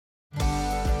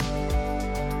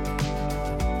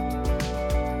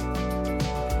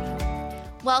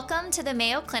Welcome to the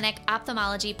Mayo Clinic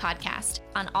Ophthalmology Podcast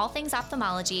on all things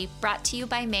ophthalmology, brought to you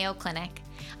by Mayo Clinic.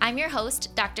 I'm your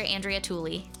host, Dr. Andrea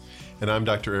Tooley. And I'm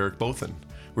Dr. Eric Bothan.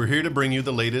 We're here to bring you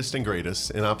the latest and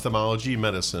greatest in ophthalmology,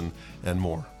 medicine, and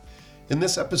more. In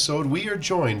this episode, we are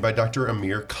joined by Dr.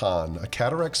 Amir Khan, a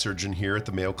cataract surgeon here at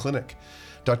the Mayo Clinic.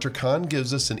 Dr. Khan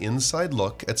gives us an inside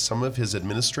look at some of his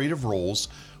administrative roles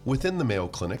within the Mayo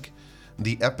Clinic,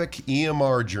 the epic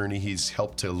EMR journey he's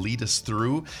helped to lead us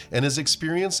through, and his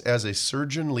experience as a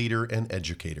surgeon, leader, and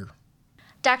educator.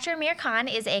 Dr. Amir Khan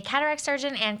is a cataract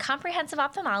surgeon and comprehensive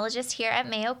ophthalmologist here at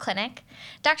Mayo Clinic.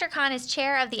 Dr. Khan is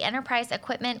chair of the Enterprise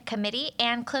Equipment Committee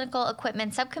and Clinical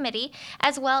Equipment Subcommittee,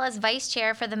 as well as vice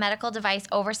chair for the Medical Device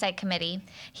Oversight Committee.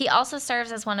 He also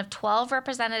serves as one of 12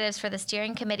 representatives for the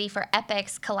steering committee for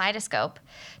EPIC's Kaleidoscope.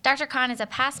 Dr. Khan is a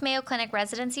past Mayo Clinic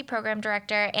residency program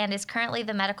director and is currently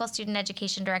the medical student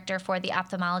education director for the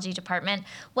ophthalmology department.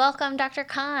 Welcome, Dr.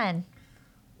 Khan.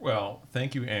 Well,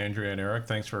 thank you, Andrea and Eric.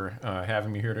 Thanks for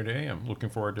having me here today. I'm looking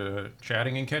forward to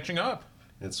chatting and catching up.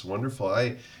 It's wonderful.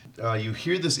 You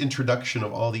hear this introduction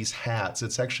of all these hats.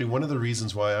 It's actually one of the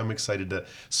reasons why I'm excited to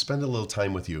spend a little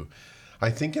time with you. I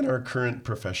think in our current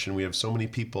profession, we have so many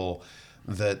people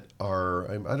that are,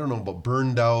 I don't know about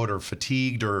burned out or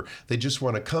fatigued, or they just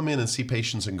want to come in and see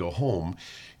patients and go home.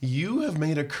 You have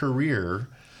made a career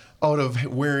out of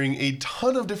wearing a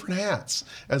ton of different hats,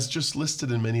 as just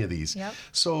listed in many of these. Yep.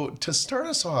 So to start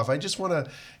us off, I just want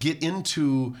to get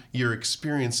into your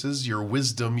experiences, your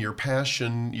wisdom, your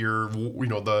passion,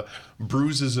 the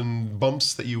bruises and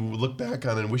bumps that you look back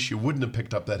on and wish you wouldn't have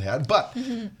picked up that hat. But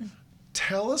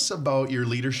tell us about your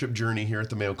leadership journey here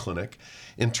at the Mayo Clinic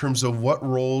in terms of what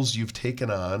roles you've taken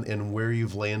on and where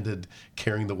you've landed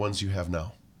carrying the ones you have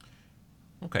now.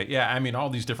 Okay, yeah, I mean, all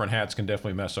these different hats can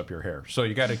definitely mess up your hair, so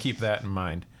you got to keep that in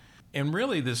mind. And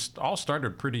really, this all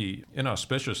started pretty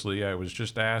inauspiciously. I was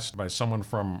just asked by someone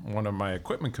from one of my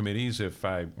equipment committees if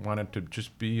I wanted to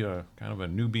just be a kind of a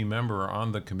newbie member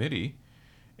on the committee.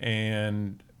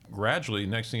 And gradually,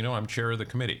 next thing you know, I'm chair of the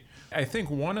committee. I think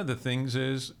one of the things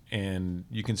is, and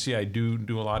you can see I do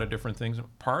a lot of different things,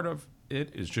 part of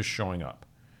it is just showing up.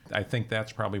 I think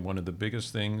that's probably one of the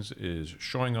biggest things, is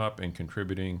showing up and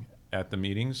contributing at the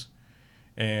meetings.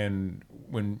 And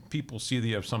when people see that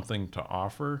you have something to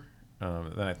offer,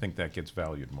 then I think that gets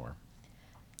valued more.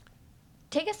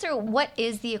 Take us through, what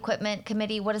is the equipment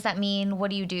committee? What does that mean? What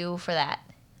do you do for that?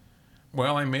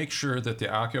 Well, I make sure that the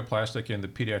oculoplastic and the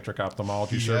pediatric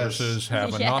ophthalmology services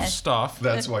have Yes. enough stuff.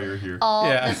 That's why you're here. All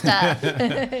the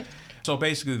stuff. So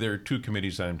basically, there are two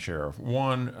committees that I'm chair of.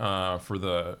 One for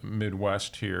the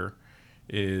Midwest here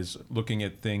is looking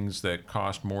at things that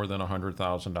cost more than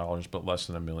 $100,000 but less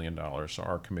than $1 million. So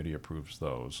our committee approves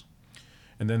those.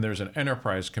 And then there's an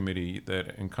enterprise committee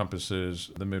that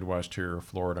encompasses the Midwest here,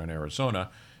 Florida and Arizona,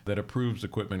 that approves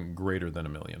equipment greater than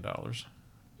 $1 million.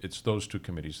 It's those two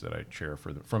committees that I chair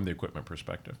from the equipment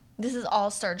perspective. This is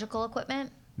all surgical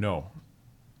equipment? No,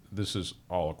 this is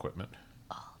all equipment.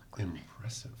 All equipment.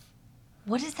 Impressive.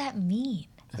 What does that mean?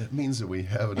 That means that we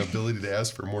have an ability to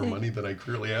ask for more money than I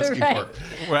currently asking Right.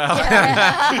 for.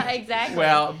 Well, Exactly.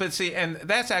 well, but see, and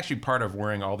that's actually part of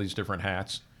wearing all these different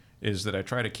hats, is that I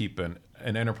try to keep an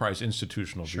enterprise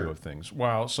institutional view of things.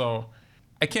 Well, so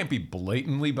I can't be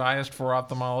blatantly biased for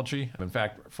ophthalmology. In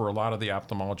fact, for a lot of the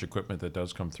ophthalmology equipment that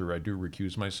does come through, I do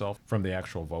recuse myself from the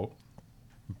actual vote.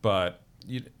 But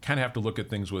you kind of have to look at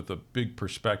things with a big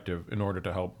perspective in order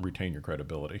to help retain your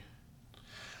credibility.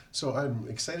 So I'm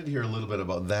excited to hear a little bit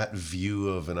about that view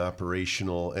of an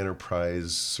operational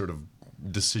enterprise sort of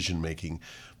decision making.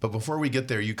 But before we get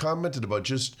there, you commented about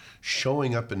just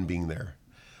showing up and being there.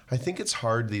 I think it's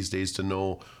hard these days to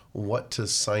know what to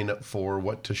sign up for,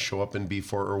 what to show up and be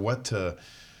for, or what to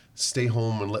stay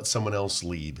home and let someone else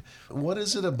lead. What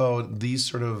is it about these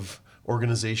sort of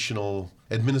organizational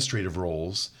administrative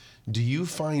roles do you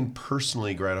find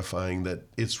personally gratifying that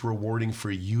it's rewarding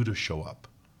for you to show up?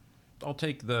 I'll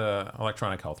take the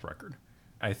electronic health record.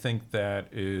 I think that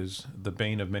is the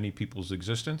bane of many people's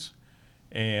existence.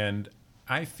 And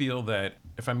I feel that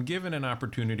if I'm given an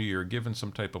opportunity or given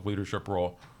some type of leadership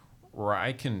role where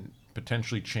I can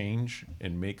potentially change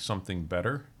and make something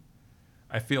better,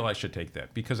 I feel I should take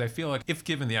that. Because I feel like if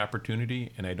given the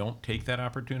opportunity and I don't take that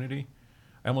opportunity,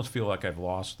 I almost feel like I've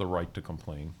lost the right to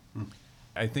complain.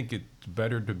 I think it's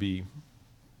better to be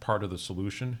part of the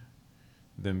solution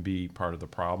than be part of the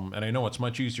problem. And I know it's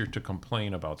much easier to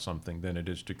complain about something than it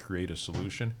is to create a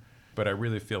solution. But I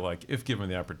really feel like if given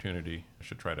the opportunity, I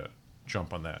should try to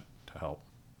jump on that to help.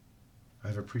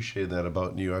 I've appreciated that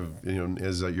about you.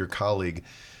 As your colleague,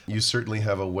 you certainly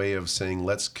have a way of saying,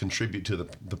 let's contribute to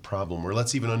the problem, or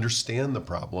let's even understand the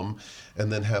problem,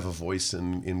 and then have a voice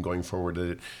in going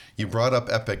forward. You brought up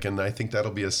Epic, and I think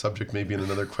that'll be a subject maybe in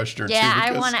another question or two. Yeah,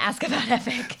 I want to ask about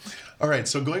Epic. All right,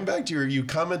 so going back to you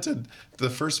commented, the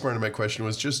first part of my question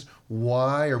was just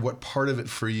why or what part of it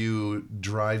for you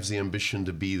drives the ambition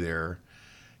to be there.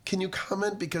 Can you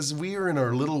comment, because we are in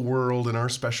our little world, in our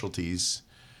specialties,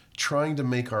 trying to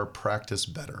make our practice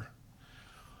better.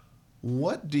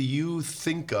 What do you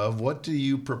think of? What do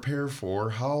you prepare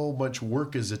for? How much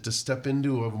work is it to step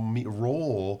into a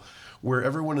role where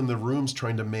everyone in the room's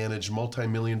trying to manage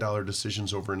multi-million-dollar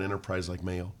decisions over an enterprise like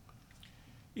Mayo?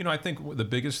 I think the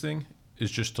biggest thing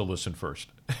is just to listen first.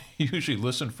 Usually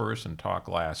listen first and talk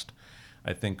last,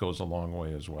 I think goes a long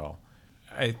way as well.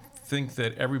 I think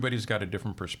that everybody's got a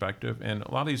different perspective, and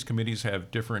a lot of these committees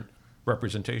have different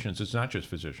representations. It's not just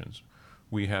physicians.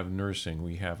 We have nursing,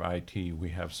 we have IT, we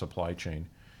have supply chain.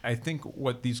 I think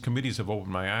what these committees have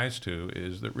opened my eyes to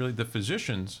is that really the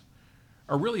physicians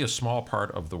are really a small part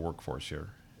of the workforce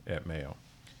here at Mayo.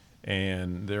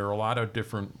 And there are a lot of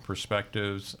different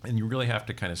perspectives, and you really have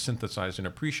to kind of synthesize and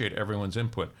appreciate everyone's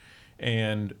input.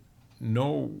 And no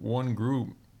one group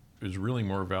is really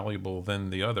more valuable than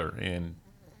the other. And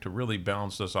to really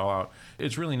balance this all out,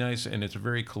 it's really nice, and it's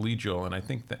very collegial. And I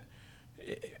think that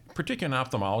particularly in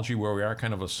ophthalmology, where we are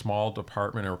kind of a small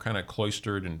department or kind of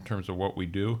cloistered in terms of what we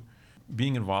do,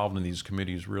 being involved in these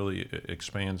committees really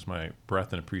expands my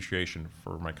breadth and appreciation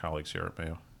for my colleagues here at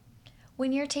Mayo.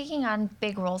 When you're taking on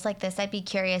big roles like this, I'd be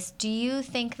curious, do you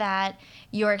think that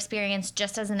your experience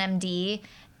just as an MD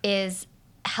is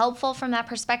helpful from that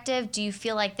perspective? Do you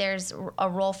feel like there's a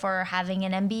role for having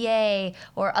an MBA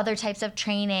or other types of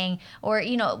training, or,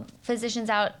 physicians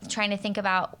out trying to think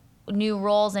about new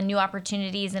roles and new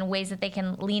opportunities and ways that they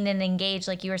can lean and engage,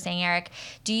 like you were saying, Eric?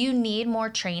 Do you need more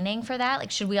training for that?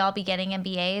 Like, should we all be getting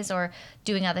MBAs or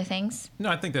doing other things? No,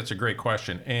 I think that's a great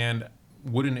question. And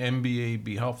would an MBA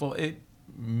be helpful? It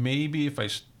maybe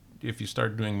if you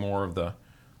start doing more of the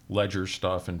ledger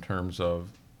stuff in terms of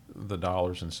the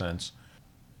dollars and cents.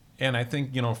 And I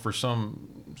think, for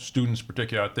some students,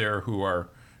 particularly out there who are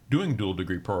doing dual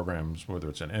degree programs, whether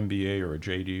it's an MBA or a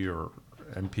JD or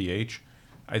MPH,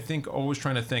 I think always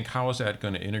trying to think, how is that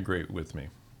going to integrate with me?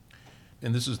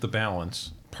 And this is the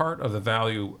balance. Part of the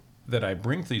value that I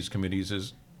bring to these committees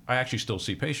is I actually still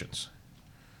see patients.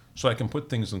 So I can put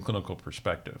things in clinical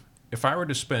perspective. If I were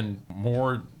to spend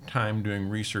more time doing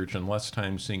research and less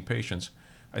time seeing patients,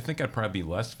 I think I'd probably be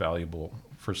less valuable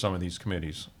for some of these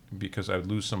committees because I would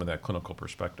lose some of that clinical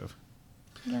perspective.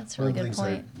 Yeah, that's a really good point. One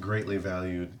of the things I greatly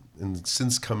valued, and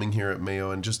since coming here at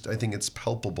Mayo, and just I think it's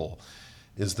palpable,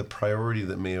 is the priority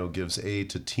that Mayo gives to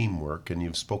teamwork, and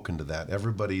you've spoken to that.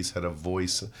 Everybody's had a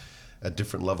voice at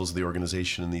different levels of the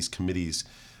organization in these committees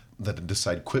that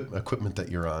decide equipment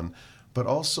that you're on, but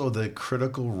also the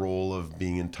critical role of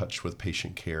being in touch with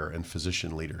patient care and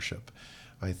physician leadership.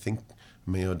 I think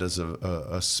Mayo does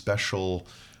a special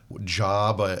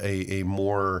job, a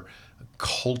more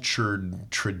cultured,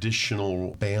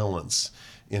 traditional balance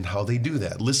in how they do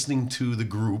that, listening to the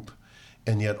group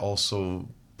and yet also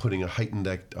putting a heightened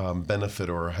benefit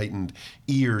or a heightened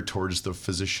ear towards the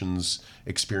physician's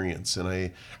experience.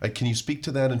 And can you speak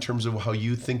to that in terms of how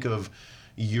you think of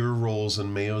your roles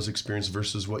in Mayo's experience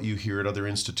versus what you hear at other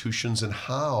institutions, and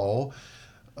how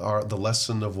are the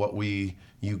lesson of what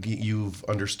you've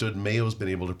understood Mayo's been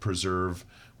able to preserve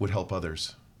would help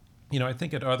others? I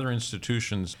think at other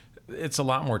institutions, it's a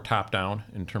lot more top-down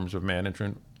in terms of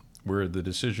management, where the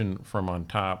decision from on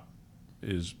top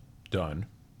is done,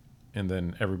 and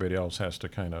then everybody else has to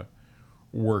kind of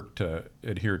work to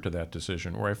adhere to that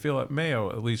decision. Where I feel at Mayo,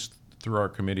 at least through our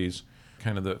committees,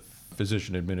 kind of the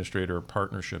physician administrator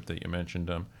partnership that you mentioned,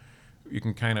 you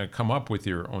can kind of come up with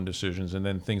your own decisions, and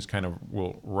then things kind of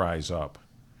will rise up.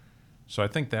 So I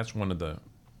think that's one of the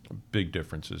big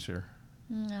differences here.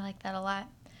 I like that a lot.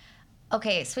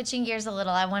 Okay, switching gears a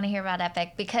little, I want to hear about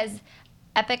Epic, because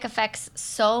Epic affects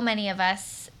so many of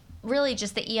us, really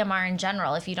just the EMR in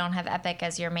general. If you don't have Epic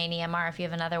as your main EMR, if you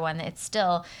have another one, it's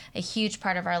still a huge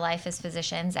part of our life as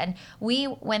physicians. And we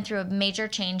went through a major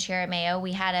change here at Mayo.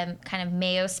 We had a kind of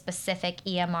Mayo-specific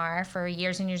EMR for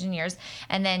years and years and years.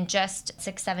 And then just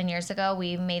 6-7 years ago,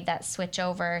 we made that switch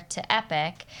over to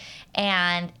Epic.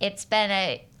 And it's been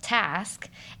a task,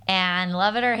 and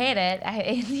love it or hate it,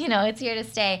 it's here to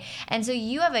stay. And so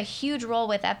you have a huge role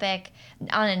with Epic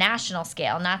on a national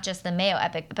scale, not just the Mayo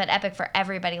Epic, but Epic for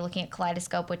everybody, looking at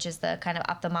Kaleidoscope, which is the kind of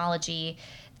ophthalmology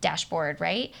dashboard,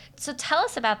 right? So tell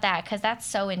us about that, because that's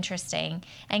so interesting,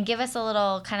 and give us a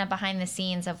little kind of behind the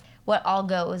scenes of what all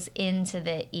goes into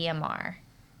the EMR?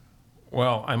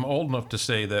 Well, I'm old enough to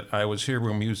say that I was here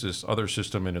when we used this other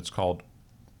system, and it's called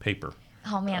paper.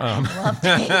 Oh man, I love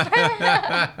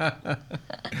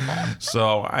paper.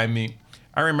 So, I mean,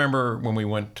 I remember when we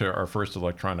went to our first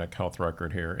electronic health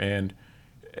record here, and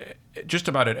just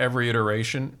about at every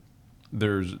iteration,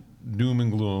 there's doom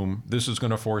and gloom. This is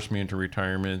going to force me into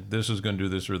retirement. This is going to do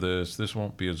this or this. This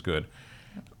won't be as good.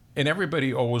 And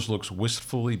everybody always looks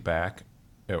wistfully back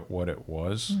at what it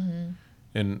was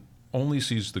and only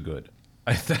sees the good.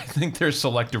 I think there's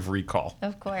selective recall.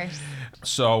 Of course.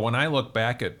 So when I look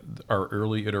back at our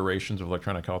early iterations of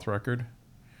electronic health record,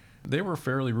 they were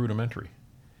fairly rudimentary.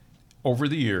 Over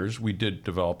the years, we did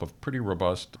develop a pretty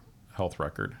robust health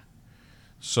record.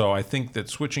 So I think that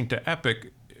switching to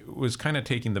Epic was kind of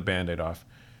taking the Band-Aid off.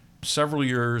 Several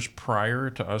years prior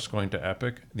to us going to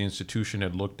Epic, the institution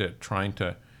had looked at trying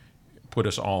to put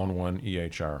us all in one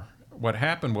EHR. What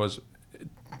happened was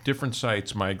different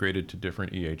sites migrated to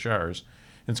different EHRs.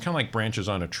 And it's kind of like branches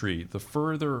on a tree. The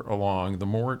further along, the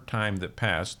more time that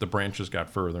passed, the branches got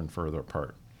further and further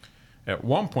apart. At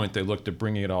one point, they looked at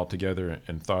bringing it all together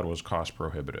and thought it was cost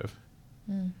prohibitive.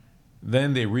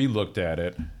 Then they re-looked at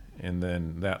it, and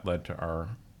then that led to our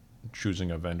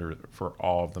choosing a vendor for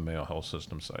all of the Mayo Health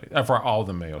System sites, for all of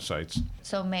the Mayo sites.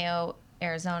 So Mayo,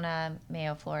 Arizona,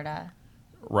 Mayo, Florida.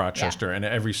 Rochester, and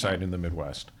every site in the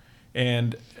Midwest.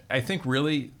 And I think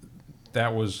really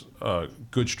that was a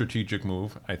good strategic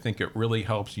move. I think it really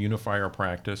helps unify our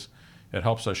practice. It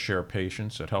helps us share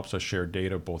patients. It helps us share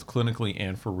data both clinically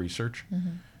and for research.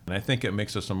 And I think it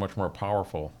makes us a much more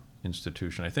powerful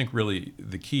institution. I think really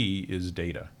the key is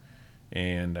data.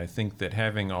 And I think that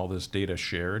having all this data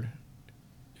shared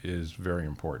is very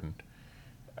important.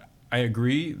 I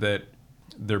agree that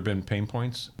there have been pain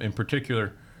points. In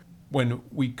particular, when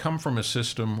we come from a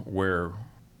system where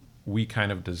we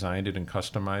kind of designed it and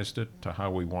customized it to how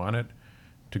we want it,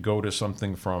 to go to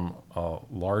something from a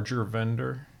larger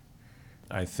vendor,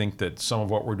 I think that some of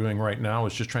what we're doing right now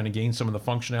is just trying to gain some of the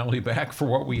functionality back for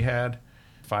what we had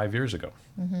 5 years ago.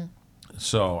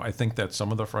 So I think that's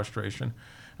some of the frustration.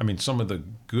 I mean, some of the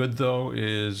good, though,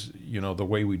 is, the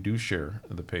way we do share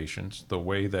the patients, the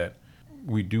way that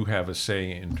we do have a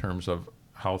say in terms of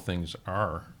how things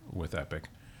are with Epic.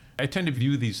 I tend to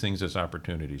view these things as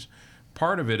opportunities.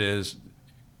 Part of it is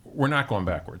we're not going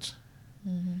backwards.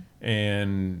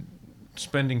 And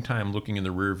spending time looking in the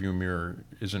rearview mirror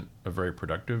isn't a very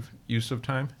productive use of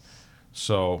time.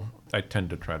 So I tend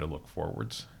to try to look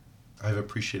forwards. I've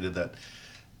appreciated that.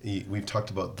 We've talked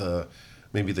about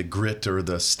maybe the grit or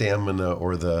the stamina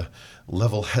or the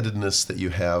level-headedness that you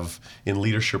have in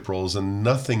leadership roles, and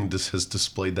nothing has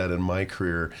displayed that in my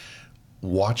career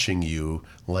watching you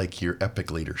like your Epic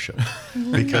leadership.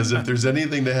 Because if there's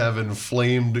anything to have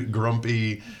inflamed,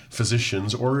 grumpy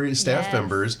physicians or staff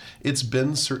members, it's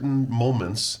been certain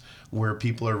moments where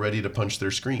people are ready to punch their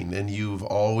screen. And you've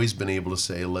always been able to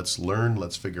say, let's learn,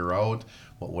 let's figure out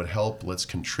what would help, let's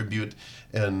contribute.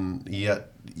 And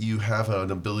yet you have an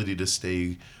ability to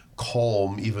stay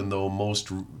calm, even though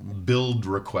most build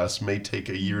requests may take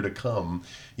a year to come.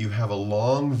 You have a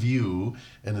long view,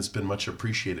 and it's been much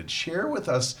appreciated. Share with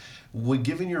us,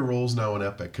 given your roles now in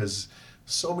Epic, because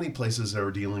so many places are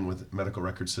dealing with medical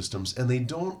record systems, and they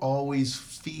don't always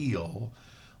feel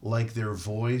like their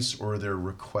voice or their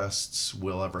requests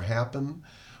will ever happen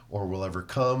or will ever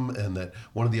come, and that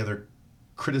one of the other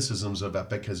criticisms of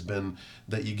Epic has been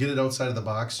that you get it outside of the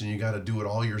box and you got to do it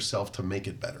all yourself to make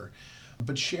it better.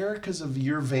 But share, because of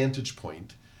your vantage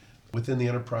point within the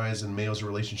enterprise and Mayo's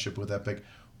relationship with Epic,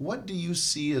 what do you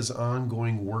see as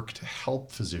ongoing work to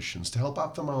help physicians, to help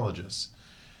ophthalmologists,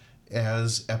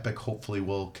 as Epic hopefully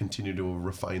will continue to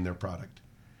refine their product?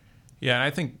 Yeah,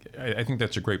 I think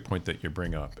that's a great point that you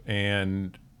bring up.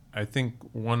 And I think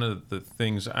one of the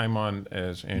things I'm on,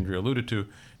 as Andrea alluded to,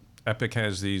 Epic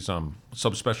has these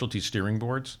subspecialty steering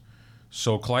boards.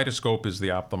 So Kaleidoscope is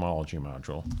the ophthalmology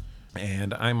module.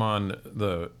 And I'm on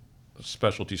the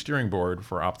specialty steering board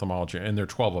for ophthalmology, and there are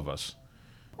 12 of us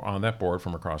on that board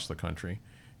from across the country.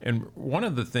 And one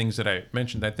of the things that I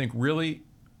mentioned, I think really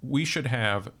we should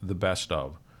have the best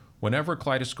of. Whenever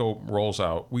Kaleidoscope rolls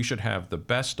out, we should have the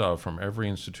best of from every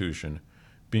institution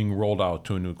being rolled out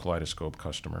to a new Kaleidoscope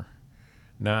customer,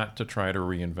 not to try to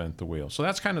reinvent the wheel. So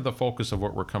that's kind of the focus of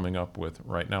what we're coming up with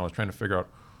right now, is trying to figure out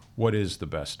what is the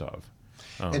best of.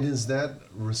 And is that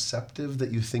receptive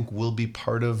that you think will be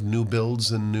part of new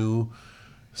builds and new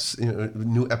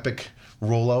Epic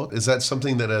rollout? Is that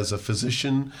something that as a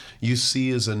physician you see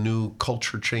as a new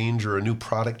culture change or a new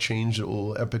product change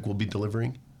that Epic will be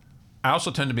delivering? I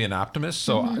also tend to be an optimist,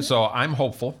 so I'm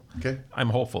hopeful. Okay. I'm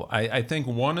hopeful. I think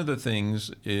one of the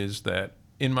things is that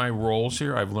in my roles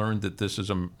here, I've learned that this is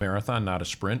a marathon, not a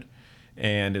sprint,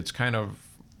 and it's kind of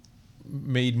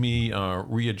made me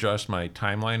readjust my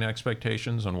timeline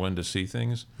expectations on when to see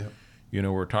things. Yep.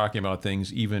 We're talking about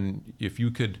things, even if you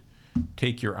could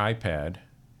take your iPad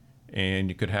and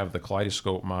you could have the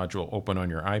kaleidoscope module open on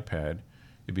your iPad,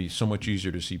 it'd be so much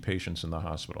easier to see patients in the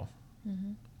hospital.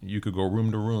 Mm-hmm. You could go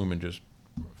room to room and just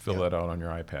fill that out on your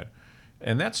iPad.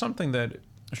 And that's something that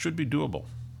should be doable.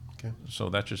 Okay. So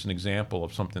that's just an example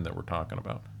of something that we're talking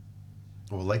about.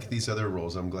 Well, like these other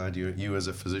roles, I'm glad you as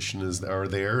a physician are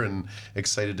there and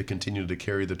excited to continue to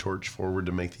carry the torch forward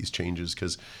to make these changes,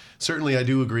 because certainly I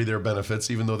do agree there are benefits,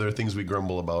 even though there are things we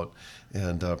grumble about,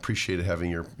 and appreciate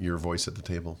having your voice at the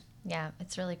table. Yeah,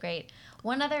 it's really great.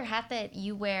 One other hat that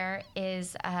you wear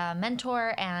is a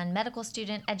mentor and medical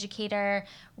student educator,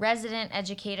 resident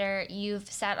educator.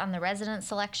 You've sat on the resident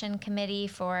selection committee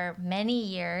for many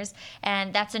years,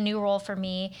 and that's a new role for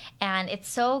me. And it's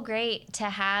so great to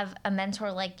have a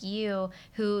mentor like you,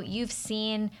 who you've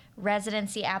seen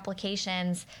residency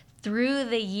applications through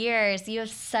the years. You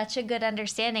have such a good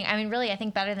understanding. I mean, really, I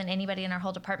think better than anybody in our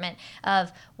whole department,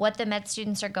 of what the med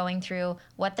students are going through,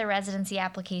 what the residency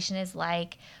application is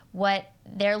like, what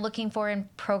they're looking for in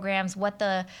programs, what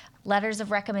the letters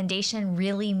of recommendation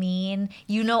really mean.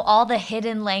 All the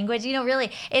hidden language.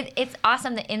 Really, it's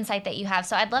awesome, the insight that you have.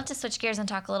 So I'd love to switch gears and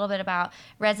talk a little bit about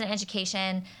resident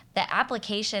education. The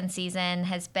application season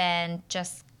has been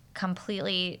just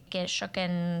completely get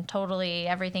shooken. Totally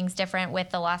everything's different with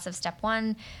the loss of step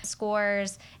 1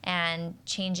 scores and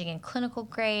changing in clinical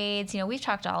grades. We've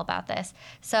talked all about this.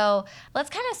 So let's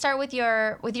kind of start with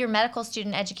your medical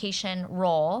student education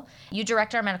role. You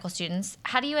direct our medical students.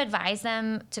 How do you advise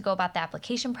them to go about the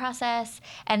application process?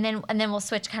 And then we'll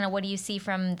switch kind of, what do you see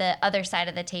from the other side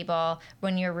of the table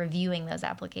when you're reviewing those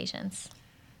applications?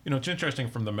 It's interesting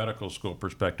from the medical school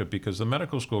perspective, because the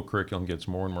medical school curriculum gets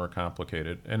more and more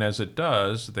complicated. And as it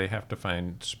does, they have to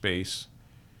find space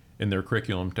in their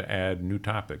curriculum to add new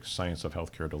topics, science of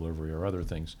healthcare delivery or other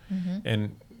things. Mm-hmm.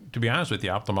 And to be honest with you,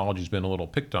 ophthalmology has been a little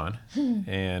picked on,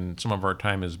 and some of our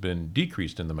time has been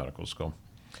decreased in the medical school.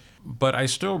 But I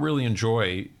still really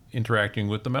enjoy interacting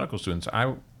with the medical students.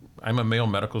 I'm a Mayo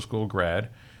Medical School grad,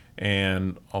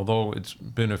 and although it's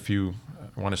been a few,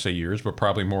 I want to say years, but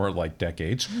probably more like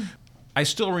decades, I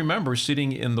still remember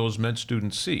sitting in those med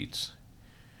student seats.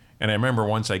 And I remember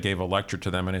once I gave a lecture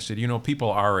to them and I said,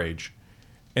 people our age.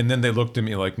 And then they looked at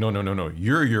me like, no,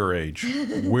 you're your age.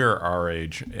 We're our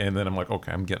age. And then I'm like,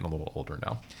 okay, I'm getting a little older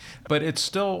now. But it's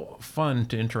still fun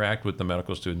to interact with the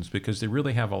medical students, because they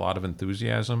really have a lot of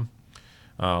enthusiasm.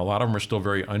 A lot of them are still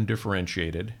very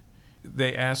undifferentiated.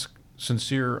 They ask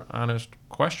sincere, honest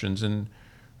questions. And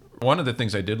one of the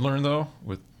things I did learn, though,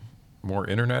 with more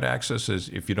internet access, is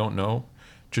if you don't know,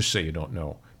 just say you don't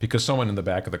know, because someone in the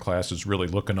back of the class is really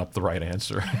looking up the right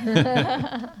answer.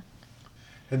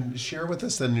 And share with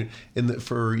us then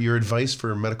for your advice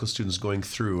for medical students going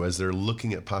through, as they're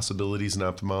looking at possibilities in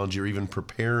ophthalmology, or even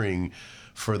preparing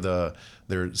for their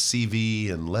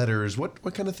CV and letters.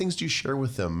 What kind of things do you share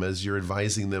with them as you're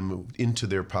advising them into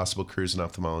their possible careers in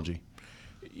ophthalmology?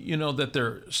 That there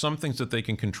are some things that they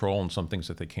can control and some things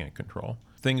that they can't control.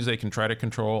 Things they can try to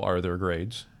control are their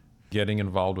grades, getting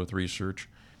involved with research.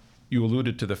 You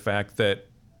alluded to the fact that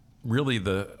really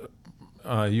the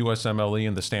USMLE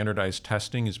and the standardized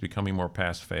testing is becoming more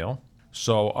pass-fail.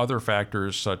 So other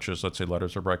factors such as, let's say,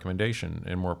 letters of recommendation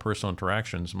and more personal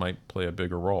interactions might play a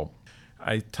bigger role.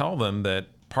 I tell them that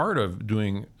part of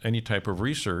doing any type of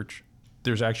research,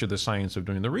 there's actually the science of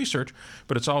doing the research,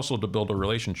 but it's also to build a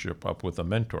relationship up with a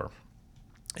mentor.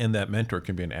 And that mentor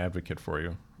can be an advocate for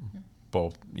you,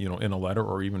 both in a letter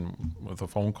or even with a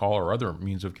phone call or other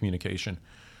means of communication.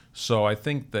 So I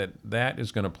think that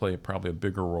is going to play probably a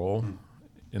bigger role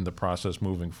in the process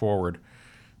moving forward,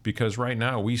 because right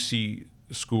now we see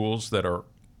schools that are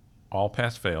all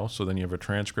pass-fail. So then you have a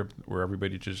transcript where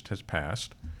everybody just has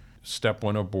passed. Step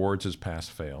 1 of boards is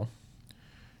pass-fail.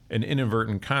 An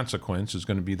inadvertent consequence is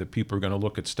going to be that people are going to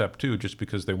look at step 2 just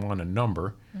because they want a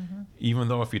number, even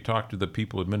though if you talk to the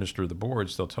people who administer the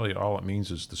boards, they'll tell you all it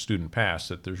means is the student passed,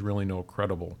 that there's really no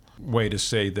credible way to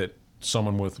say that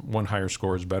someone with one higher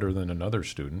score is better than another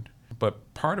student.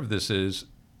 But part of this is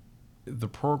the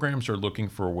programs are looking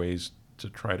for ways to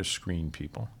try to screen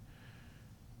people,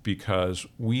 because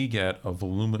we get a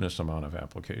voluminous amount of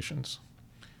applications.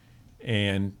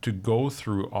 And to go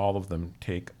through all of them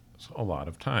takes a lot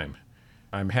of time.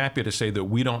 I'm happy to say that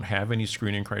we don't have any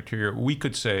screening criteria. We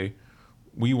could say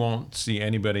we won't see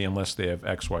anybody unless they have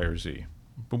X, Y, or Z.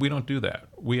 But we don't do that.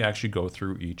 We actually go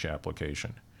through each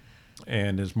application.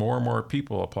 And as more and more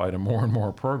people apply to more and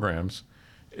more programs,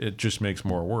 it just makes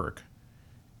more work.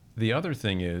 The other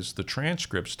thing is the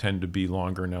transcripts tend to be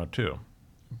longer now too,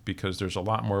 because there's a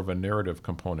lot more of a narrative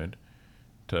component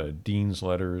to dean's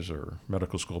letters or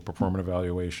medical school performance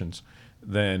evaluations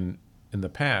than in the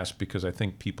past, because I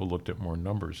think people looked at more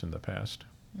numbers in the past.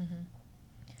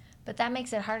 But that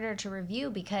makes it harder to review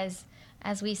because,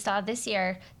 as we saw this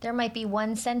year, there might be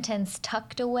one sentence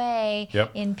tucked away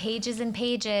Yep. in pages and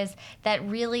pages that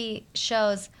really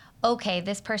shows, okay,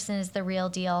 this person is the real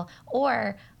deal,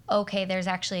 or okay, there's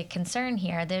actually a concern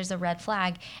here, there's a red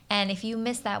flag. And if you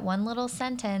miss that one little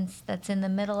sentence that's in the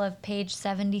middle of page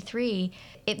 73,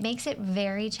 it makes it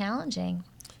very challenging.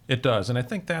 It does. And I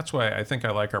think that's why I think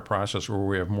I like our process where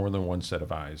we have more than one set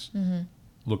of eyes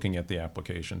looking at the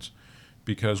applications,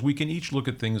 because we can each look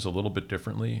at things a little bit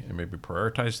differently and maybe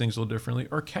prioritize things a little differently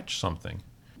or catch something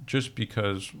just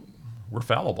because we're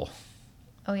fallible.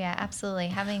 Oh yeah, absolutely.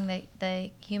 Having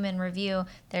the human review,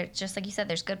 there, just like you said,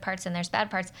 there's good parts and there's bad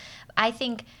parts. I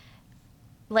think,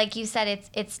 like you said,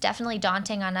 it's definitely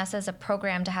daunting on us as a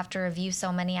program to have to review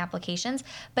so many applications,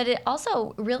 but it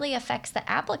also really affects the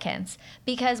applicants,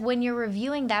 because when you're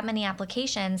reviewing that many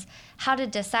applications, how to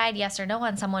decide yes or no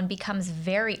on someone becomes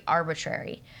very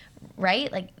arbitrary,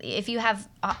 right? Like if you have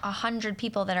 100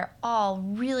 people that are all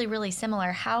really, really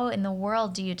similar, how in the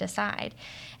world do you decide?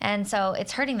 And so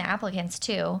it's hurting the applicants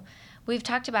too. We've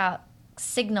talked about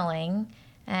signaling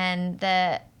and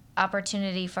the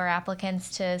opportunity for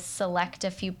applicants to select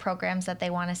a few programs that they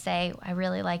want to say, I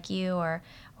really like you, or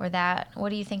that. What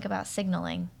do you think about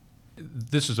signaling?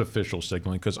 This is official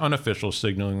signaling, because unofficial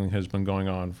signaling has been going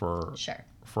on for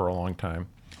a long time.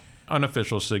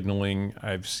 Unofficial signaling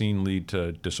I've seen lead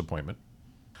to disappointment.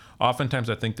 Oftentimes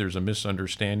I think there's a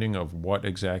misunderstanding of what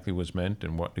exactly was meant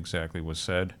and what exactly was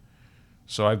said.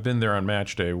 So I've been there on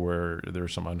match day where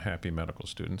there's some unhappy medical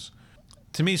students.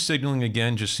 To me, signaling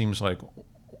again just seems like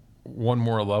one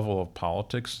more level of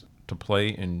politics to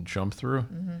play and jump through.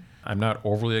 I'm not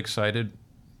overly excited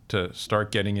to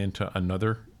start getting into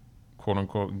another quote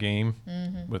unquote game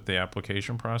with the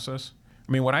application process.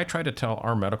 I mean, what I try to tell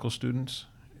our medical students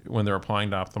when they're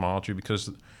applying to ophthalmology,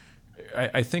 because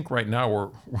I think right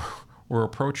now we're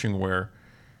approaching where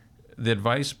the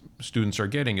advice students are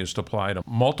getting is to apply to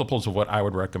multiples of what I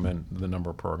would recommend the number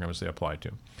of programs they apply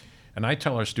to. And I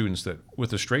tell our students that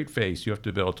with a straight face, you have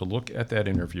to be able to look at that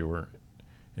interviewer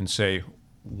and say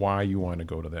why you want to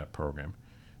go to that program.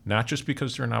 Not just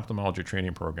because they're an ophthalmology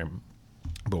training program,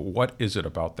 but what is it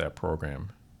about that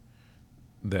program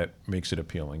that makes it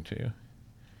appealing to you?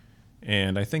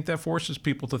 And I think that forces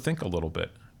people to think a little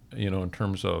bit, in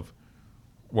terms of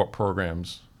what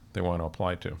programs they want to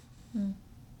apply to.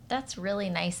 That's really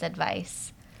nice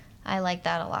advice. I like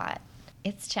that a lot.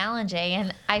 It's challenging,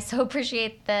 and I so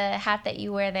appreciate the hat that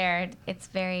you wear there. It's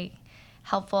very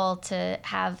helpful to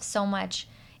have so much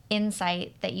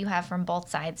insight that you have from both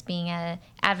sides, being an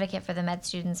advocate for the med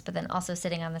students, but then also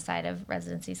sitting on the side of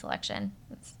residency selection.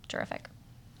 It's terrific.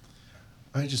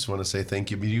 I just want to say thank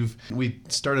you. I mean, we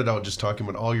started out just talking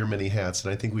about all your many hats,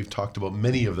 and I think we've talked about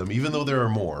many of them, even though there are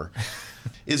more.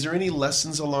 Is there any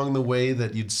lessons along the way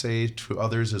that you'd say to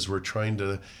others as we're trying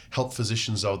to help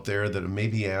physicians out there that may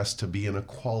be asked to be in a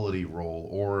quality role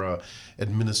or a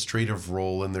administrative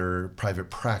role in their private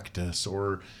practice,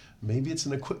 or maybe it's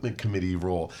an equipment committee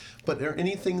role? But are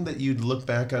anything that you'd look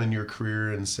back on in your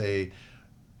career and say,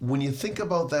 when you think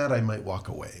about that, I might walk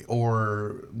away,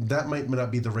 or that might not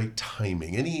be the right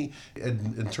timing? Any,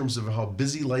 in terms of how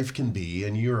busy life can be,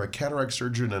 and you're a cataract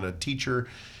surgeon and a teacher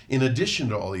in addition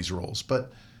to all these roles,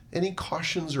 but any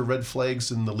cautions or red flags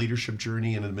in the leadership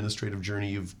journey and administrative journey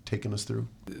you've taken us through?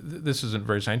 This isn't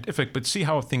very scientific, but see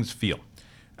how things feel.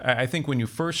 I think when you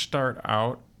first start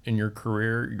out in your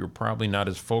career, you're probably not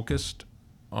as focused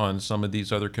on some of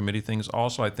these other committee things.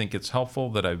 Also, I think it's helpful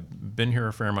that I've been here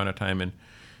a fair amount of time, and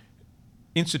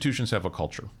institutions have a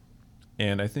culture.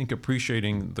 And I think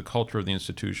appreciating the culture of the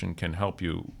institution can help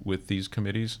you with these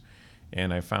committees.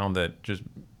 And I found that just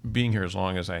being here as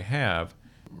long as I have,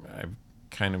 I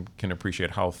kind of can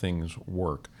appreciate how things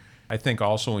work. I think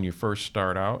also when you first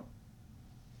start out,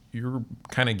 you're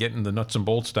kind of getting the nuts and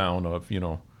bolts down of,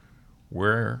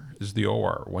 where is the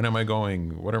OR? When am I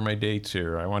going? What are my dates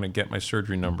here? I want to get my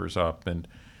surgery numbers up. And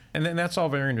then that's all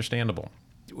very understandable.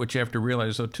 What you have to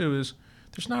realize, though, too, is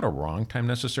there's not a wrong time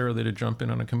necessarily to jump in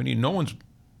on a committee. No one's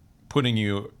putting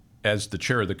you as the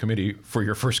chair of the committee for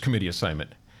your first committee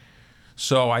assignment.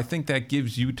 So I think that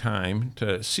gives you time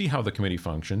to see how the committee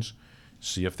functions,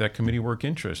 see if that committee work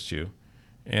interests you.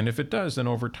 And if it does, then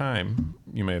over time,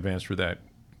 you may advance through that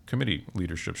committee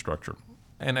leadership structure.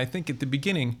 And I think at the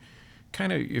beginning,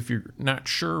 kind of if you're not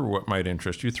sure what might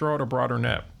interest you, throw out a broader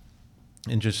net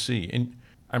and just see. And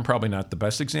I'm probably not the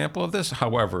best example of this.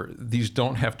 However, these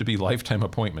don't have to be lifetime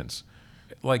appointments.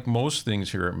 Like most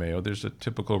things here at Mayo, there's a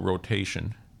typical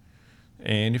rotation.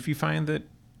 And if you find that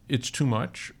it's too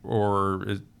much or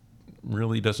it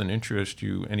really doesn't interest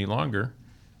you any longer,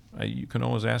 you can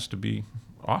always ask to be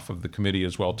off of the committee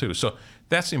as well, too. So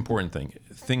that's the important thing.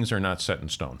 Things are not set in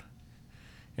stone.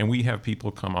 And we have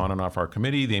people come on and off our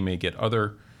committee. They may get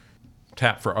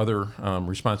tap for other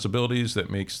responsibilities that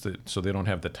makes so they don't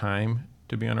have the time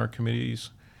to be on our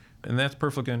committees. And that's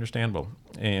perfectly understandable.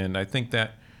 And I think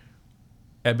that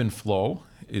ebb and flow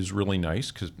is really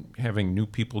nice because having new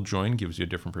people join gives you a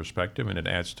different perspective and it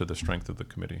adds to the strength of the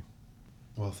committee.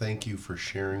 Well, thank you for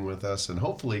sharing with us, and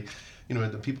hopefully,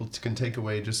 the people can take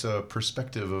away just a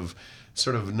perspective of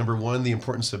sort of, number one, the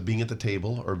importance of being at the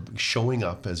table or showing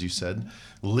up, as you said,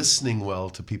 listening well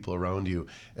to people around you,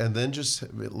 and then just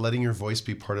letting your voice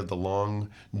be part of the long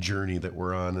journey that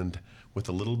we're on. And with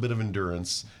a little bit of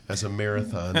endurance as a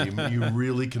marathon, you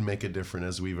really can make a difference,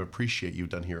 as we appreciate you've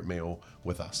done here at Mayo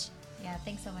with us. Yeah,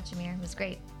 thanks so much, Amir. It was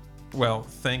great. Well,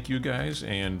 thank you guys,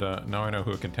 and now I know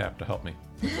who can tap to help me.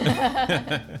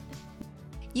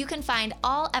 You can find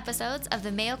all episodes of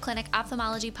the Mayo Clinic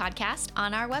Ophthalmology Podcast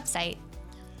on our website.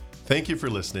 Thank you for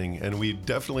listening, and we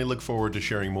definitely look forward to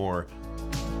sharing more